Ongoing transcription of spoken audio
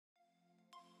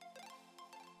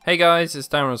Hey guys, it's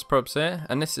DanRobzProbz here,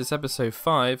 and this is episode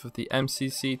 5 of the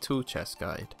MCC Tool Chest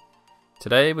guide.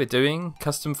 Today we're doing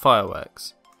custom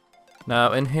fireworks.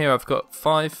 Now in here I've got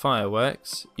 5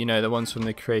 fireworks, you know, the ones from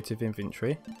the creative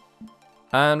inventory,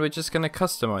 and we're just going to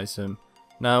customize them.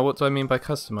 Now what do I mean by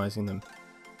customizing them?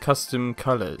 Custom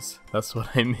colors, that's what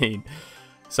I mean.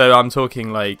 So I'm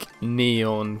talking like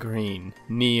neon green,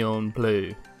 neon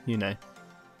blue, you know,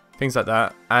 things like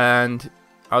that. And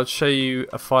I'll show you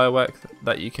a firework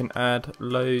that you can add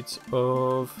loads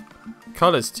of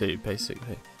colours to,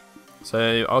 basically.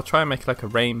 So I'll try and make like a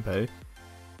rainbow,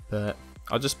 but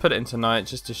I'll just put it into night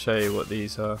just to show you what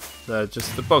these are. They're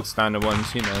just the bog standard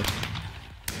ones, you know,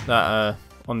 that are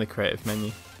on the creative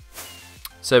menu.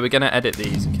 So we're going to edit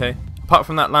these, okay? Apart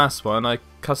from that last one, I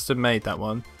custom made that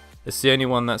one. It's the only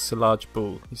one that's a large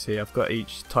ball. You see, I've got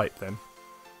each type then.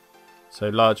 So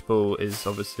large ball is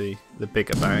obviously the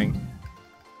bigger bang.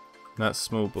 And that's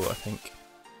small ball, I think.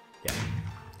 Yeah.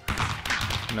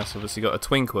 And that's obviously got a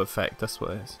twinkle effect, that's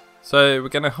what it is. So we're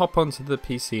going to hop onto the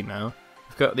PC now.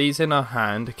 We've got these in our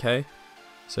hand, okay?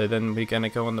 So then we're going to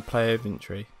go on the player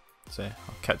inventory. So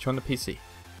I'll catch you on the PC.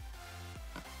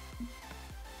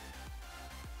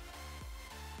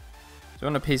 So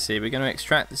on the PC, we're going to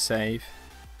extract the save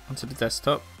onto the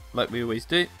desktop, like we always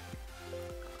do.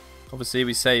 Obviously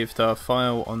we saved our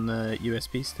file on the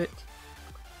USB stick.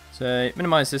 So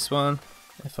minimize this one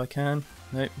if I can.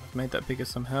 Nope, I've made that bigger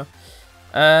somehow.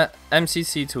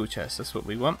 MCC Tool Chest, that's what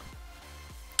we want.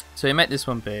 So you make this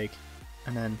one big,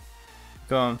 and then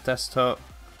go on desktop,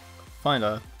 find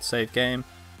our save game,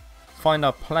 find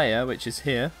our player, which is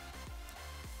here.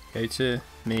 Go to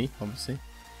me, obviously.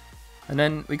 And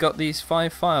then we got these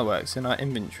 5 fireworks in our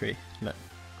inventory. Look.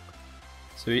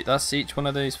 So that's each one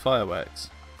of those fireworks.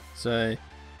 So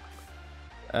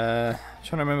trying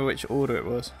to remember which order it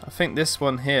was. I think this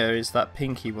one here is that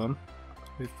pinky one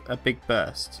with a big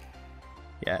burst.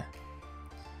 Yeah.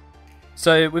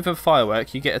 So with a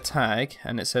firework you get a tag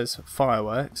and it says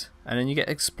fireworks, and then you get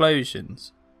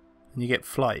explosions and you get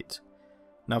flight.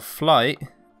 Now flight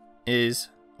is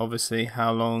obviously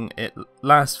how long it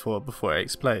lasts for before it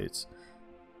explodes.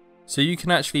 So you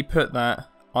can actually put that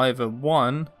either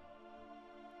 1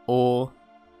 or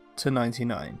to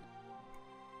 99.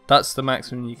 That's the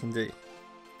maximum you can do.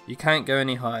 You can't go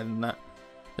any higher than that.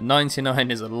 The 99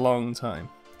 is a long time.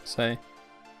 So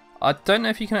I don't know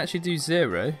if you can actually do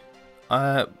 0.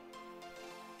 It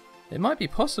might be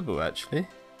possible actually.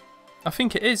 I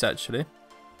think it is actually.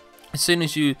 As soon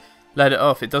as you let it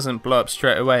off, it doesn't blow up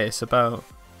straight away. It's about,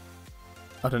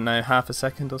 I don't know, half a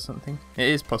second or something. It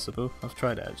is possible. I've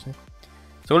tried it actually.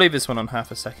 So we'll leave this one on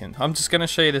half a second. I'm just going to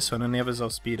show you this one, and the others I'll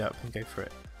speed up and go for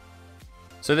it.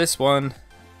 So this one,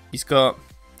 he's got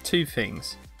 2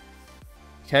 things.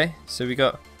 Okay, so we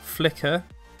got flicker,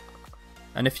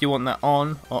 and if you want that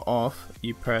on or off,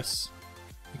 you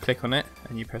click on it,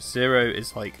 and you press 0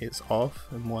 is like it's off,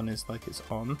 and 1 is like it's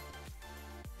on.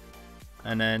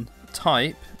 And then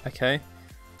type, okay.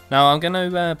 Now I'm going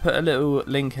to put a little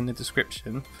link in the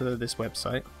description for this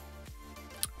website.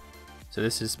 So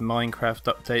this is Minecraft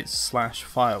updates /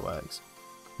 fireworks.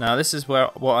 Now this is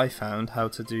what I found how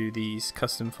to do these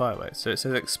custom fireworks. So it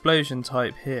says explosion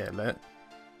type here, look.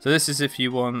 So this is if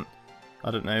you want, I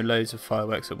don't know, loads of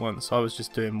fireworks at once. So I was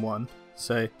just doing 1.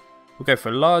 So we'll go for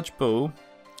a large ball,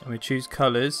 and we choose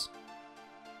colours.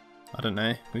 I don't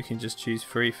know, we can just choose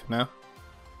 3 for now.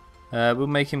 We'll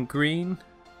make him green,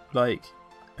 like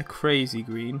a crazy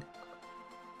green.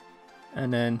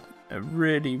 And then a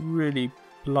really, really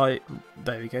light,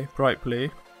 there we go, bright blue.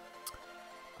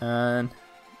 And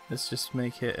let's just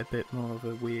make it a bit more of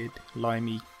a weird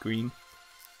limey green,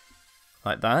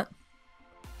 like that.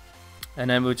 And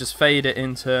then we'll just fade it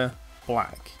into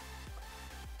black.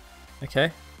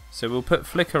 Okay, so we'll put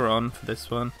flicker on for this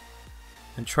one,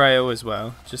 and trail as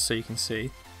well, just so you can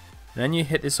see. And then you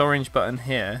hit this orange button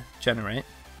here, generate,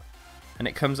 and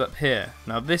it comes up here.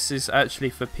 Now this is actually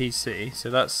for PC, so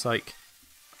that's like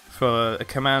for a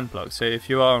command block. So if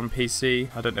you are on PC,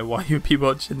 I don't know why you'd be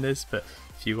watching this, but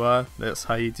if you are, that's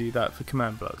how you do that for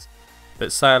command blocks.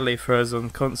 But sadly for us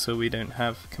on console, we don't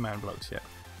have command blocks yet.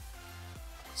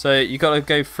 So you got to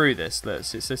go through this. Look,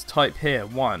 so it says type here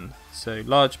 1. So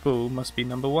large ball must be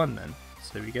number 1 then.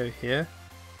 So we go here,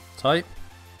 type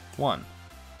 1.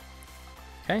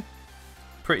 Okay,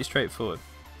 pretty straightforward.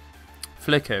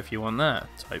 Flicker if you want that,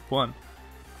 type 1.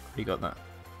 We got that.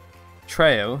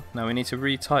 Trail, now we need to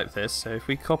retype this, so if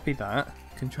we copy that,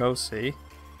 Control C,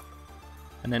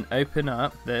 and then open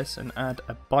up this and add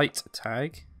a byte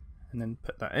tag, and then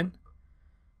put that in,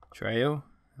 trail,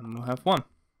 and we'll have 1.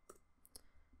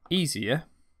 Easier.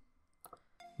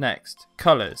 Next,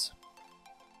 colours.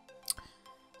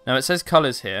 Now it says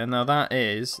colours here. Now that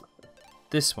is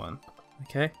this one,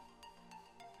 okay?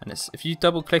 And it's, if you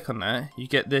double click on that, you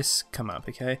get this come up,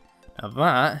 okay? Now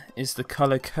that is the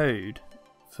colour code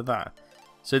for that.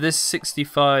 So this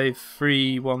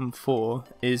 65314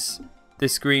 is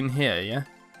this green here, yeah?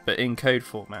 But in code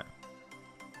format.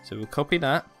 So we'll copy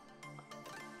that.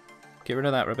 Get rid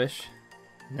of that rubbish.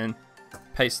 And then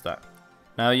paste that.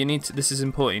 Now you need to, this is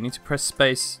important, you need to press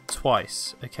space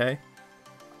twice, okay?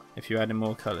 If you're adding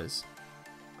more colours.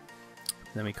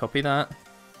 Then we copy that.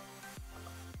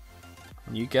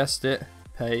 And you guessed it,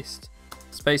 paste.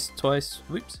 Space twice,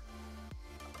 whoops.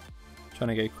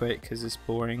 Trying to go quick because it's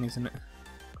boring, isn't it?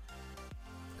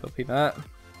 Copy that.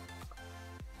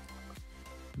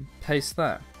 And paste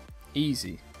that.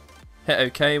 Easy. Hit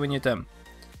OK when you're done.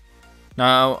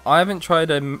 Now, I haven't tried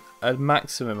a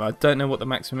maximum. I don't know what the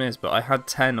maximum is, but I had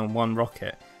 10 on one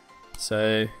rocket.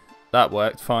 So that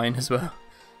worked fine as well.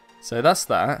 So that's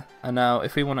that. And now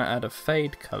if we want to add a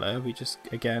fade colour, we just,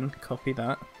 again, copy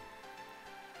that.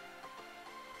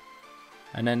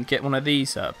 And then get one of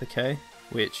these up, okay?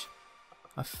 Which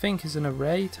I think is an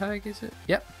array tag, is it?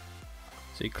 Yep.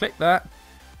 So you click that.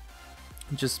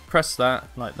 And just press that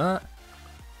like that.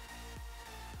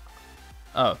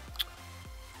 Oh.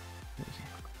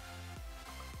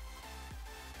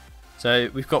 So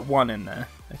we've got one in there,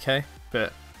 okay?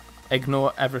 But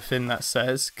ignore everything that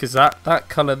says, because that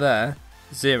colour there,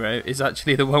 0, is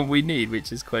actually the one we need,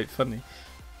 which is quite funny.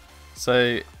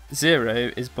 So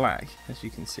 0 is black, as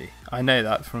you can see. I know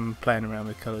that from playing around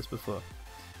with colours before.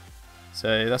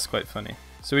 So that's quite funny.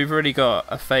 So we've already got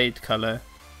a fade colour,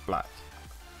 black.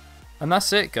 And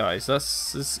that's it, guys.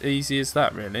 That's as easy as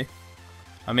that, really.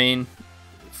 I mean,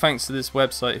 thanks to this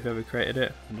website, whoever created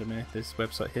it, I don't know, this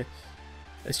website here.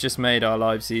 It's just made our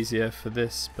lives easier for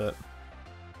this, but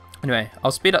anyway,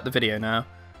 I'll speed up the video now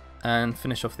and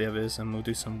finish off the others, and we'll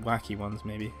do some wacky ones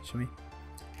maybe, shall we?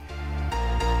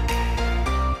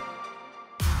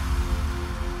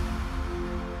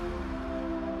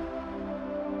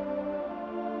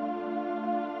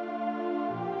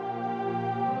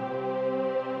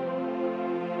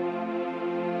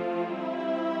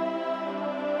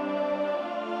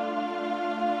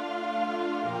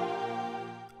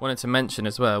 Wanted to mention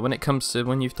as well, when it comes to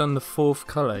when you've done the 4th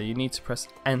colour, you need to press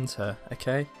enter,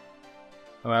 okay?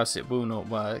 Or else it will not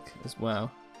work as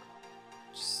well.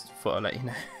 Just thought I'd let you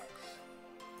know.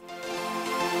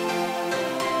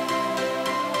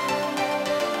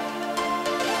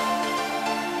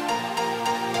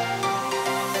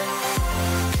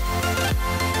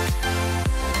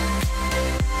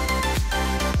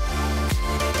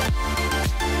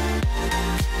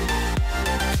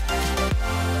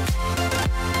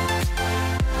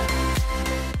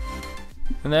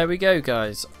 And there we go,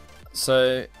 guys.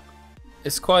 So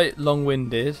it's quite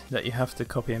long-winded that you have to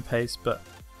copy and paste, but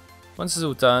once it's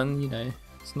all done, you know,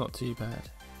 it's not too bad.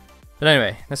 But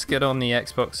anyway, let's get on the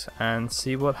Xbox and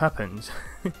see what happens.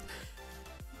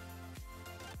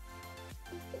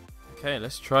 Okay,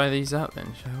 let's try these out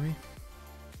then, shall we?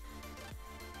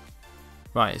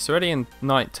 Right, it's already in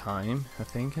night time, I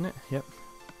think, isn't it? Yep.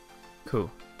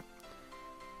 Cool.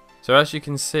 So as you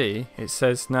can see, it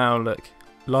says now, look,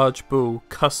 large ball,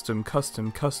 custom,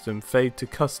 fade to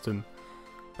custom.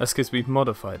 That's because we've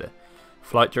modified it.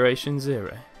 Flight duration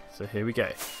 0. So here we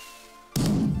go.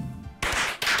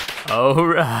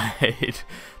 Alright.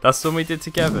 That's the one we did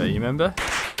together, you remember?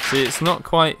 See, it's not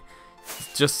quite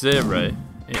just 0.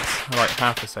 It's like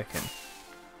half a second.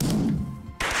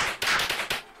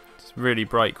 It's really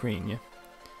bright green, yeah?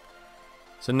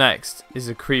 So next is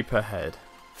a creeper head.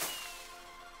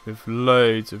 With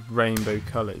loads of rainbow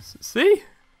colours. See?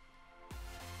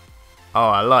 Oh,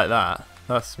 I like that.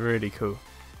 That's really cool.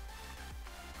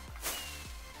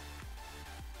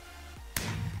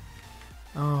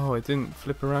 Oh, it didn't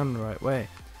flip around the right way.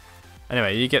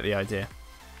 Anyway, you get the idea.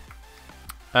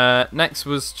 Next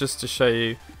was just to show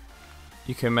you,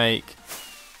 you can make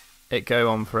it go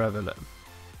on forever. Look,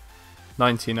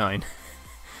 99.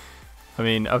 I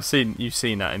mean, you've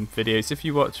seen that in videos. If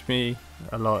you watch me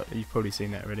a lot, you've probably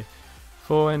seen that already.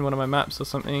 4 in one of my maps or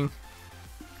something.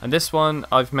 And this one,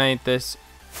 I've made this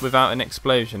without an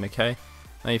explosion, okay?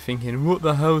 Now you're thinking, what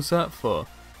the hell's that for?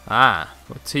 Ah,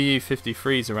 well,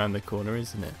 TU-53's around the corner,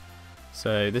 isn't it?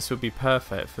 So this would be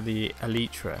perfect for the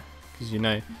Elytra, because you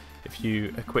know, if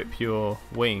you equip your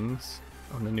wings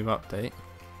on the new update,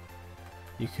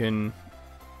 you can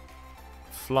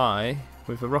fly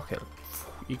with a rocket.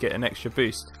 You get an extra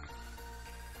boost. Do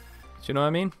you know what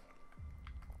I mean?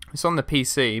 It's on the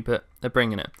PC, but they're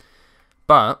bringing it.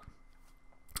 But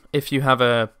if you have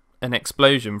an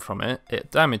explosion from it,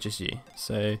 it damages you.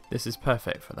 So this is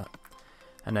perfect for that.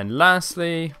 And then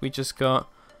lastly, we just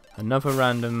got another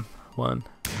random one.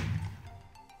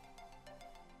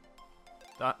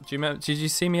 Do you remember? Did you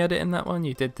see me editing that one?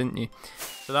 You did, didn't you?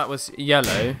 So that was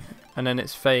yellow, and then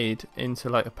it's fade into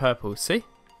like a purple. See?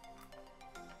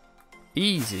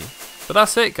 Easy. But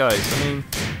that's it, guys. I mean,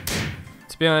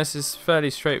 to be honest, it's fairly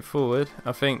straightforward.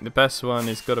 I think the best one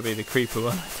has got to be the creeper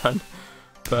one I've done.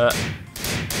 But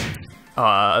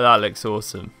that looks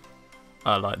awesome.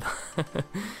 I like that.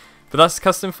 But that's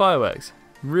custom fireworks.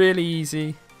 Really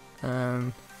easy.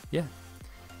 Yeah.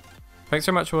 Thanks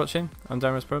very much for watching. I'm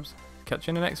DanRobzProbz. Catch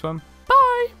you in the next one.